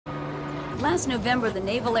Last November, the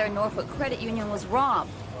Naval Air Norfolk Credit Union was robbed.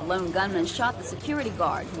 A lone gunman shot the security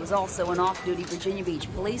guard, who was also an off-duty Virginia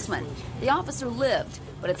Beach policeman. The officer lived,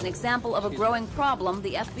 but it's an example of a growing problem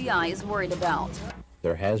the FBI is worried about.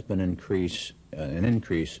 There has been an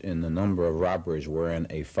increase in the number of robberies wherein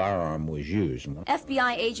a firearm was used.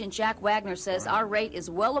 FBI agent Jack Wagner says our rate is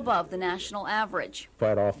well above the national average.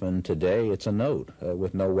 Quite often today it's a note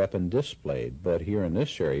with no weapon displayed, but here in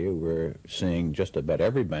this area we're seeing just about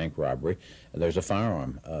every bank robbery there's a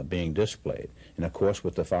firearm being displayed. And of course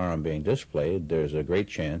with the firearm being displayed there's a great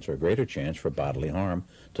chance or greater chance for bodily harm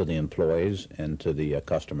to the employees and to the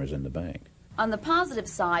customers in the bank. On the positive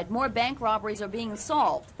side, more bank robberies are being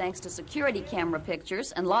solved thanks to security camera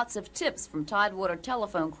pictures and lots of tips from Tidewater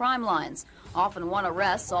telephone crime lines. Often one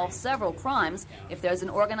arrest solves several crimes if there's an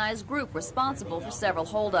organized group responsible for several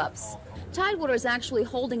holdups. Tidewater is actually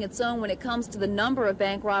holding its own when it comes to the number of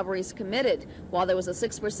bank robberies committed. While there was a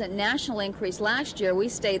 6% national increase last year, we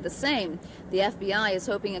stayed the same. The FBI is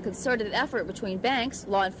hoping a concerted effort between banks,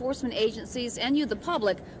 law enforcement agencies, and you, the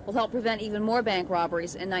public, will help prevent even more bank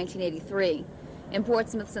robberies in 1983. In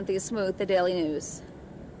Portsmouth, Cynthia Smoot, The Daily News.